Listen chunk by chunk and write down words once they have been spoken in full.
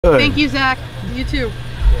Thank you, Zach. You too.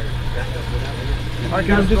 All right,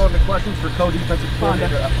 guys, just the questions for co-defensive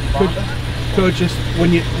coordinator Banda. Coach, just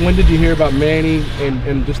when did you hear about Manny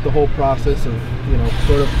and just the whole process of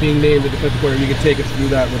sort of being named the defensive coordinator? You could take us through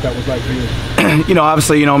that, what that was like for you.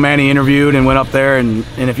 Obviously, Manny interviewed and went up there, and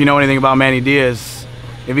if you know anything about Manny Diaz,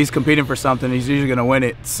 if he's competing for something, he's usually going to win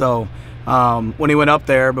it. So when he went up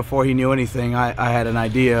there, before he knew anything, I had an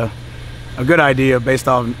idea, a good idea based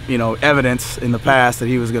on evidence in the past that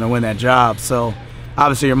he was going to win that job. So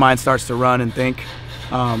obviously your mind starts to run and think.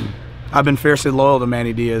 I've been fiercely loyal to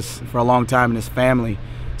Manny Diaz for a long time and his family,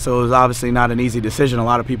 so it was obviously not an easy decision. A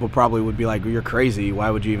lot of people probably would be like, "You're crazy. Why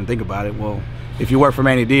would you even think about it?" Well, if you work for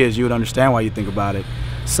Manny Diaz, you would understand why you think about it.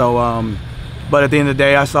 So, but at the end of the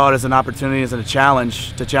day, I saw it as an opportunity, as a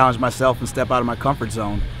challenge to challenge myself and step out of my comfort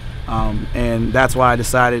zone. And that's why I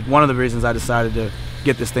decided, one of the reasons I decided to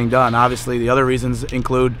get this thing done. Obviously, the other reasons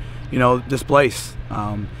include, this place,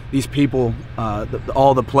 these people,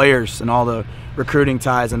 all the players and all the recruiting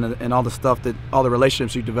ties and all the stuff all the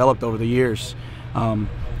relationships you developed over the years.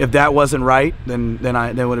 If that wasn't right, then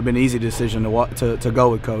it would have been an easy decision to go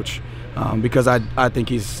with Coach, because I think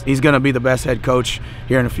he's going to be the best head coach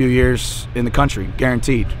here in a few years in the country,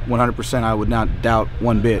 guaranteed, 100%. I would not doubt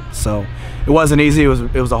one bit. So it wasn't easy.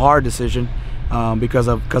 It was a hard decision. Because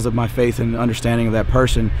of my faith and understanding of that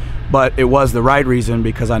person, but it was the right reason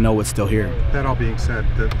because I know what's still here. That all being said,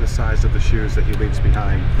 the size of the shoes that he leaves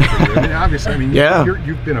behind. Obviously, yeah.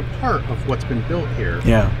 You've been a part of what's been built here.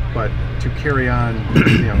 Yeah. But to carry on,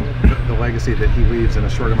 the legacy that he leaves in a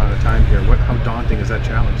short amount of time here, how daunting is that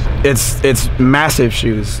challenge? It's massive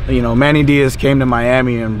shoes. Manny Diaz came to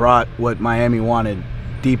Miami and brought what Miami wanted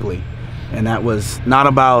deeply, and that was not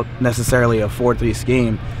about necessarily a 4-3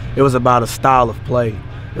 scheme. It was about a style of play.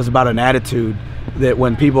 It was about an attitude that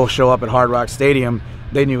when people show up at Hard Rock Stadium,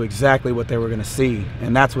 they knew exactly what they were going to see,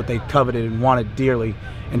 and that's what they coveted and wanted dearly,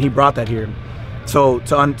 and he brought that here. So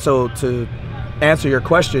to answer your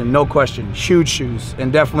question, no question, huge shoes,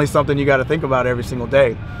 and definitely something you got to think about every single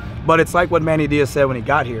day. But it's like what Manny Diaz said when he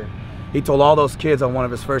got here. He told all those kids on one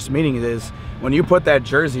of his first meetings is, when you put that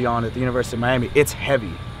jersey on at the University of Miami, it's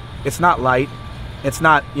heavy. It's not light. It's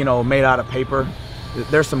not, made out of paper.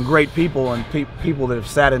 There's some great people and people that have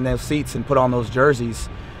sat in those seats and put on those jerseys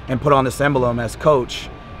and put on this emblem as coach,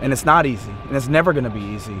 and it's not easy, and it's never going to be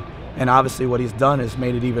easy. And obviously what he's done has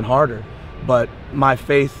made it even harder. But my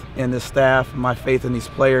faith in this staff, my faith in these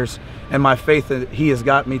players, and my faith that he has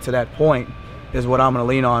got me to that point is what I'm going to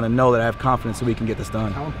lean on and know that I have confidence that we can get this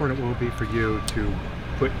done. How important will it be for you to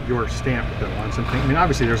put your stamp, Bill, on something?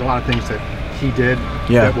 Obviously there's a lot of things that he did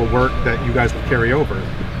that will work, that you guys will carry over.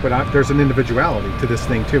 But there's an individuality to this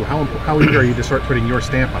thing too. How eager are you to start putting your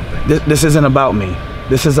stamp on things? This isn't about me.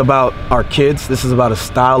 This is about our kids. This is about a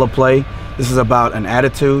style of play. This is about an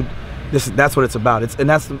attitude. That's what it's about. And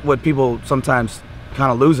that's what people sometimes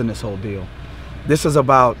kind of lose in this whole deal. This is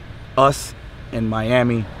about us in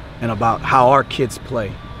Miami and about how our kids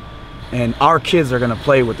play. And our kids are going to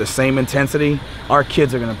play with the same intensity. Our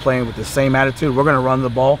kids are going to play with the same attitude. We're going to run the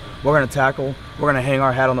ball. We're going to tackle. We're going to hang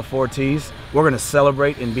our hat on the 4 T's. We're going to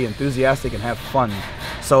celebrate and be enthusiastic and have fun.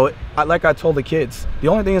 So, like I told the kids, the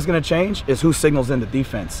only thing that's going to change is who signals in the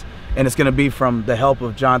defense. And it's going to be from the help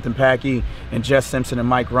of Jonathan Packey and Jess Simpson and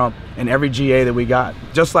Mike Rump and every GA that we got,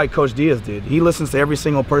 just like Coach Diaz did. He listens to every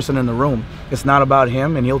single person in the room. It's not about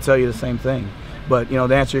him, and he'll tell you the same thing. But,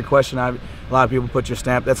 to answer your question, a lot of people put your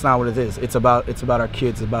stamp. That's not what it is. It's about our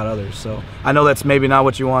kids, about others. So I know that's maybe not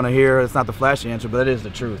what you want to hear. It's not the flashy answer, but it is the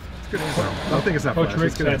truth. It's good answer. I don't think it's not Coach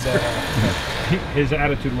Rick said his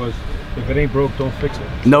attitude was, if it ain't broke, don't fix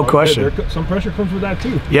it. No question. Some pressure comes with that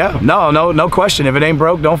too. Yeah, no question. If it ain't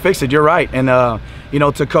broke, don't fix it. You're right. And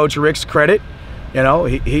to Coach Rick's credit,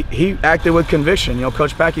 he acted with conviction.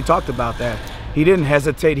 Coach Packey talked about that. He didn't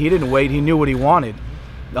hesitate. He didn't wait. He knew what he wanted.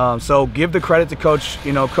 So give the credit to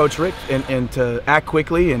Coach Rick and to act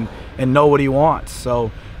quickly and know what he wants.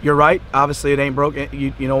 So you're right. Obviously, it ain't broke.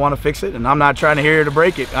 You don't want to fix it, and I'm not trying to hear you to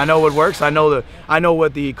break it. I know what works. I know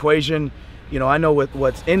what the equation. I know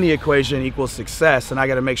what's in the equation equals success, and I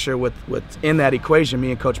got to make sure what's in that equation,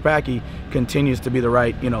 me and Coach Packey, continues to be the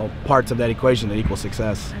right parts of that equation that equal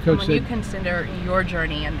success. When you consider your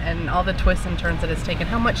journey and all the twists and turns that it's taken,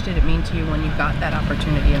 how much did it mean to you when you got that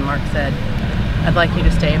opportunity and Mark said, "I'd like you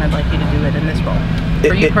to stay and I'd like you to do it in this role"?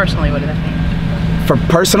 For you personally, what did that mean? For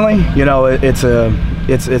personally,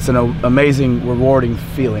 it's an amazing, rewarding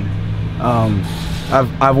feeling.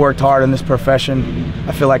 I've worked hard in this profession.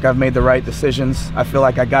 I feel like I've made the right decisions. I feel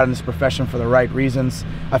like I got in this profession for the right reasons.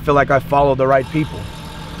 I feel like I followed the right people.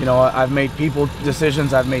 You know, I've made people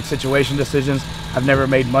decisions, I've made situation decisions, I've never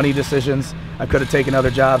made money decisions. I could have taken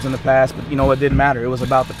other jobs in the past, but you know, it didn't matter. It was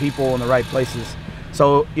about the people in the right places.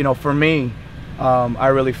 So, you know, for me, I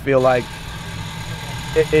really feel like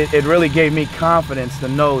it really gave me confidence to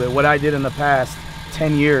know that what I did in the past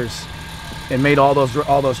 10 years and made all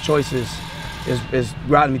those choices is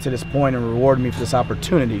brought me to this point and rewarded me for this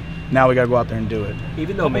opportunity. Now we got to go out there and do it.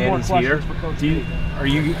 Even though Manny's here, are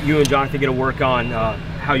you and Jonathan going to work on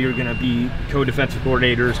how you're going to be co-defensive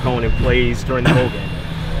coordinators, calling in plays during the whole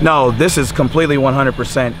game? No, this is completely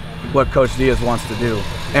 100% what Coach Diaz wants to do.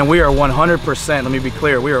 And we are 100%, let me be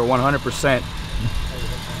clear, we are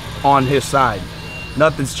 100% on his side.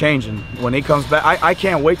 Nothing's changing. When he comes back, I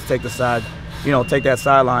can't wait to take the side, you know, take that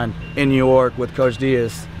sideline in New York with Coach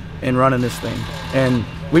Diaz and running this thing. And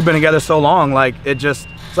we've been together so long, like it's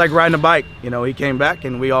like riding a bike. You know, he came back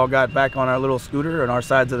and we all got back on our little scooter and our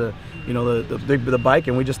sides of the, you know, the bike,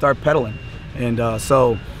 and we just start pedaling. And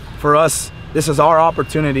so for us, this is our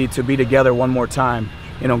opportunity to be together one more time.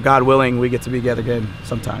 You know, God willing, we get to be together again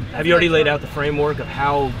sometime. Have you already laid out the framework of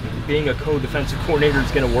how being a co-defensive coordinator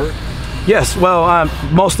is going to work? Yes, well,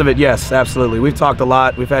 most of it, yes, absolutely. We've talked a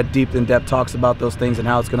lot. We've had deep, in-depth talks about those things and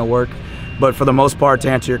how it's going to work. But for the most part,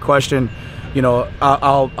 to answer your question, you know,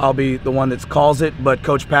 I'll be the one that calls it, but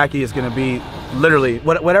Coach Packey is going to be literally,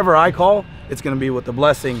 whatever I call, it's going to be with the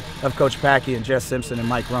blessing of Coach Packey and Jess Simpson and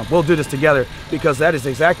Mike Rump. We'll do this together because that is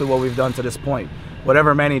exactly what we've done to this point.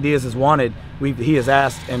 Whatever Manny Diaz has wanted, he has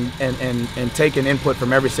asked and taken input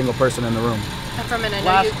from every single person in the room. Ephraim, and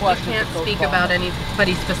I know you can't speak about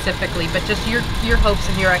anybody specifically, but just your hopes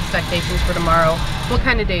and your expectations for tomorrow. What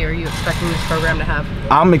kind of day are you expecting this program to have?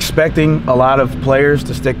 I'm expecting a lot of players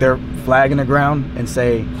to stick their flag in the ground and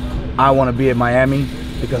say, I want to be at Miami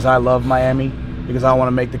because I love Miami, because I want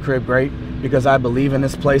to make the crib great, because I believe in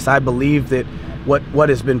this place. I believe that what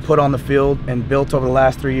has been put on the field and built over the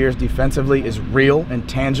last 3 years defensively is real and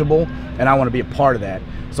tangible, and I want to be a part of that.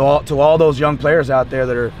 So to all those young players out there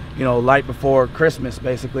that are, you know, light before Christmas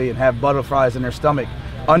basically and have butterflies in their stomach,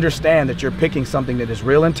 understand that you're picking something that is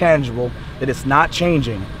real and tangible, that it's not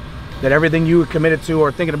changing, that everything you were committed to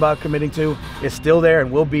or thinking about committing to is still there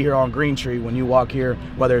and will be here on Green Tree when you walk here,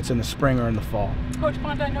 whether it's in the spring or in the fall. Coach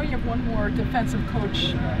Banda, I know you have one more defensive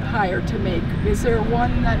coach hire to make. Is there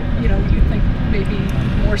one that, you know, you think maybe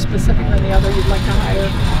more specific than the other you'd like to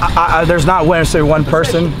hire? There's not necessarily one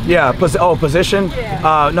person. Yeah, position?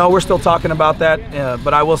 Yeah. No, we're still talking about that,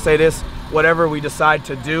 but I will say this, whatever we decide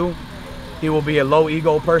to do, he will be a low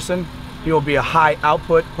ego person, he will be a high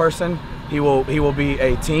output person, he will be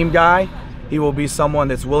a team guy, he will be someone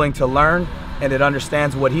that's willing to learn and that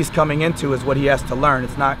understands what he's coming into is what he has to learn.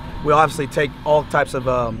 It's not, we'll obviously take all types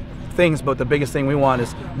of things, but the biggest thing we want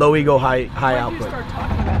is low ego, high output. When do you start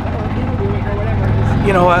talking about that or interviewing or whatever?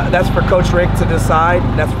 You know, that's for Coach Rick to decide.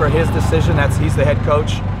 That's for his decision. He's the head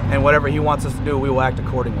coach, and whatever he wants us to do, we will act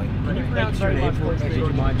accordingly. Can you pronounce your name for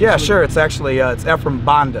me? Yeah, sure. It's actually it's Ephraim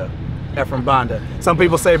Banda. Ephraim Banda. Some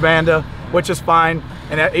people say Banda, which is fine,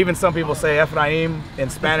 and even some people say Ephraim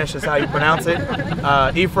in Spanish is how you pronounce it.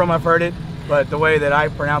 Ephraim, I've heard it, but the way that I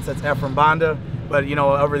pronounce it's Ephraim Banda. But you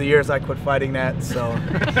know, over the years I quit fighting that, so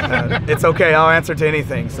it's okay. I'll answer to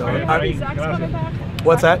anything. So Zach's coming back?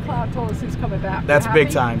 What's Zach that? McCloud told us he's coming back. That's big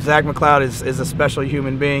time. Zach McCloud is a special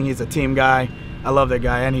human being. He's a team guy. I love that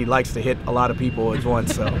guy, and he likes to hit a lot of people at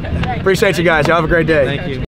once. So appreciate you guys. Y'all have a great day. Thank you.